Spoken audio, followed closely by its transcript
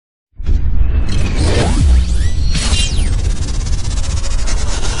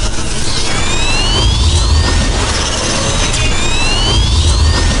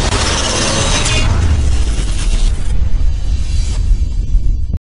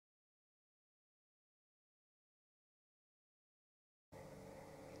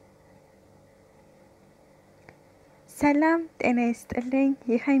ሰላም ጤና ይስጥልኝ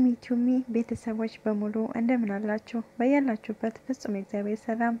የሃይሚቱሚ ቤተሰቦች በሙሉ እንደምን አላችሁ? በያላችሁበት ፍጹም እግዚአብሔር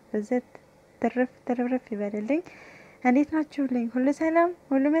ሰላም በዘት ትርፍርፍ ይበልልኝ። እንዴት ናችሁልኝ? ሁሉ ሰላም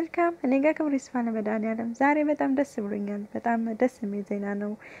ሁሉ መልካም? እኔ ጋር ክብር ይስፋ ለመድኃኒዓለም። ዛሬ በጣም ደስ ብሎኛል። በጣም ደስ የሚል ዜና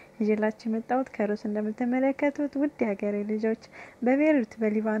ነው ይዤላችሁ የመጣሁት። ከሩስ እንደምትመለከቱት ውድ የሀገሬ ልጆች በቤሩት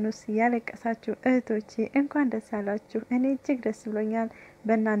በሊባኖስ ያለቀሳችሁ እህቶቼ እንኳን ደስ አላችሁ። እኔ እጅግ ደስ ብሎኛል።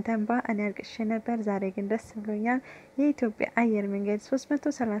 በእናንተ እንባ እኔ አልቅሼ ነበር። ዛሬ ግን ደስ ብሎኛል። የኢትዮጵያ አየር መንገድ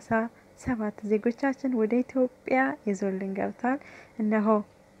 337 ዜጎቻችን ወደ ኢትዮጵያ ይዞልን ገብቷል። እነሆ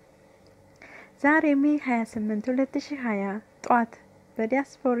ዛሬ ሜይ 28 2020 ጧት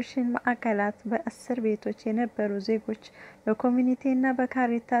በዲያስፖሬሽን ማዕከላት በእስር ቤቶች የነበሩ ዜጎች በኮሚኒቲና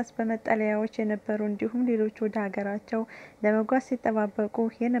በካሪታስ በመጠለያዎች የነበሩ እንዲሁም ሌሎች ወደ ሀገራቸው ለመጓዝ ሲጠባበቁ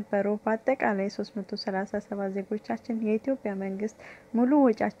የነበሩ በአጠቃላይ 337 ዜጎቻችን የኢትዮጵያ መንግስት ሙሉ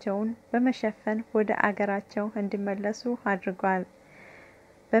ወጪያቸውን በመሸፈን ወደ አገራቸው እንዲመለሱ አድርጓል።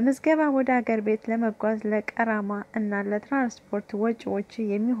 በምዝገባ ወደ ሀገር ቤት ለመጓዝ ለቀራማ እና ለትራንስፖርት ወጪዎች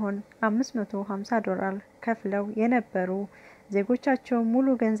የሚሆን $550 ከፍለው የነበሩ ዜጎቻቸው ሙሉ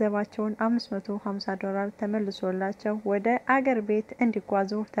ገንዘባቸውን $550 ተመልሶላቸው ወደ አገር ቤት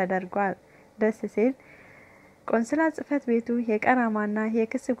እንዲጓዙ ተደርጓል። ደስ ሲል ቆንስላ ጽሕፈት ቤቱ የቀራማና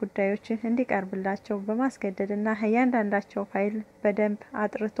የክስ ጉዳዮችን እንዲቀርብላቸው በማስገደድና እያንዳንዳቸው ፋይል በደንብ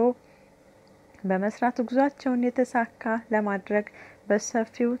አጥርቶ በመስራት ጉዟቸውን የተሳካ ለማድረግ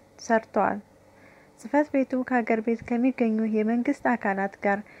በሰፊው ሰርተዋል። ጽሕፈት ቤቱ ከሀገር ቤት ከሚገኙ የመንግስት አካላት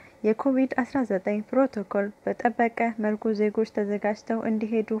ጋር የኮቪድ-19 ፕሮቶኮል በጠበቀ መልኩ ዜጎች ተዘጋጅተው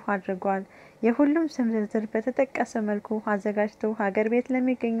እንዲሄዱ አድርጓል። የሁሉም ስም ዝርዝር በተጠቀሰ መልኩ አዘጋጅተው ሀገር ቤት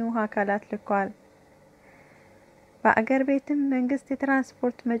ለሚገኙ አካላት ልኳል። በአገር ቤትም መንግስት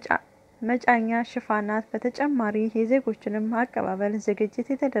የትራንስፖርት መጫኛ ሽፋናት በተጨማሪ የዜጎችንም አቀባበል ዝግጅት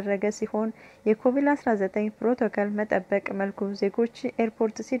የተደረገ ሲሆን የኮቪድ-19 ፕሮቶኮል መጠበቅ መልኩ ዜጎች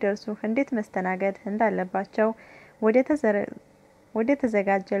ኤርፖርት ሲደርሱ እንዴት መስተናገድ እንዳለባቸው ወደ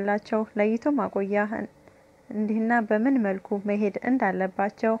ተዘጋጀላቸው ለይቶ ማቆያ እንዲህና በምን መልኩ መሄድ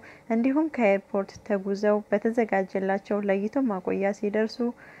እንዳለባቸው እንዲሁም ከኤርፖርት ተጉዘው በተዘጋጀላቸው ለይቶ ማቆያ ሲደርሱ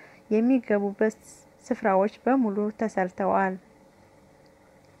የሚገቡበት ስፍራዎች በሙሉ ተሰርተዋል።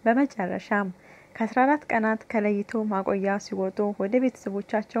 በመጨረሻም ከ14 ቀናት ከለይቶ ማቆያ ሲወጡ ወደ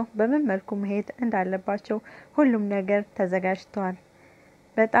ቤተሰቦቻቸው በምን መልኩ መሄድ እንዳለባቸው ሁሉም ነገር ተዘጋጅቷል።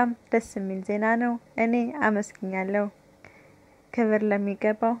 በጣም ደስ የሚል ዜና ነው። እኔ አመስግኛለሁ። ክብር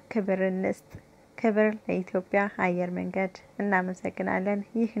ለሚገባው ክብር እንስጥ። ክብር ለኢትዮጵያ አየር መንገድ። እናመሰግናለን።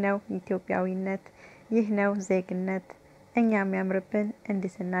 ይህ ነው ኢትዮጵያዊነት፣ ይህ ነው ዜግነት። እኛ የሚያምርብን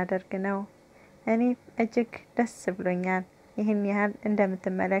እንዲህ ስናደርግ ነው። እኔ እጅግ ደስ ብሎኛል። ይህን ያህል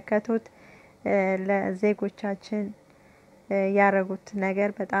እንደምትመለከቱት ለዜጎቻችን ያረጉት ነገር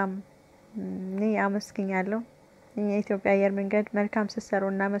በጣም እኔ አመስግኛለሁ። የኢትዮጵያ አየር መንገድ መልካም ስትሰሩ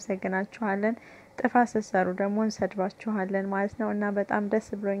እናመሰግናችኋለን፣ ጥፋት ስትሰሩ ደግሞ እንሰድባችኋለን ማለት ነው እና በጣም ደስ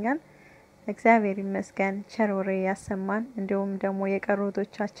ብሎኛል። እግዚአብሔር ይመስገን፣ ቸር ወሬ ያሰማን። እንዲሁም ደግሞ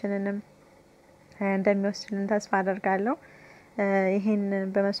የቀሩቶቻችንንም እንደሚወስድልን ተስፋ አደርጋለሁ። ይህን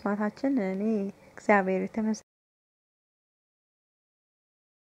በመስማታችን እኔ እግዚአብሔር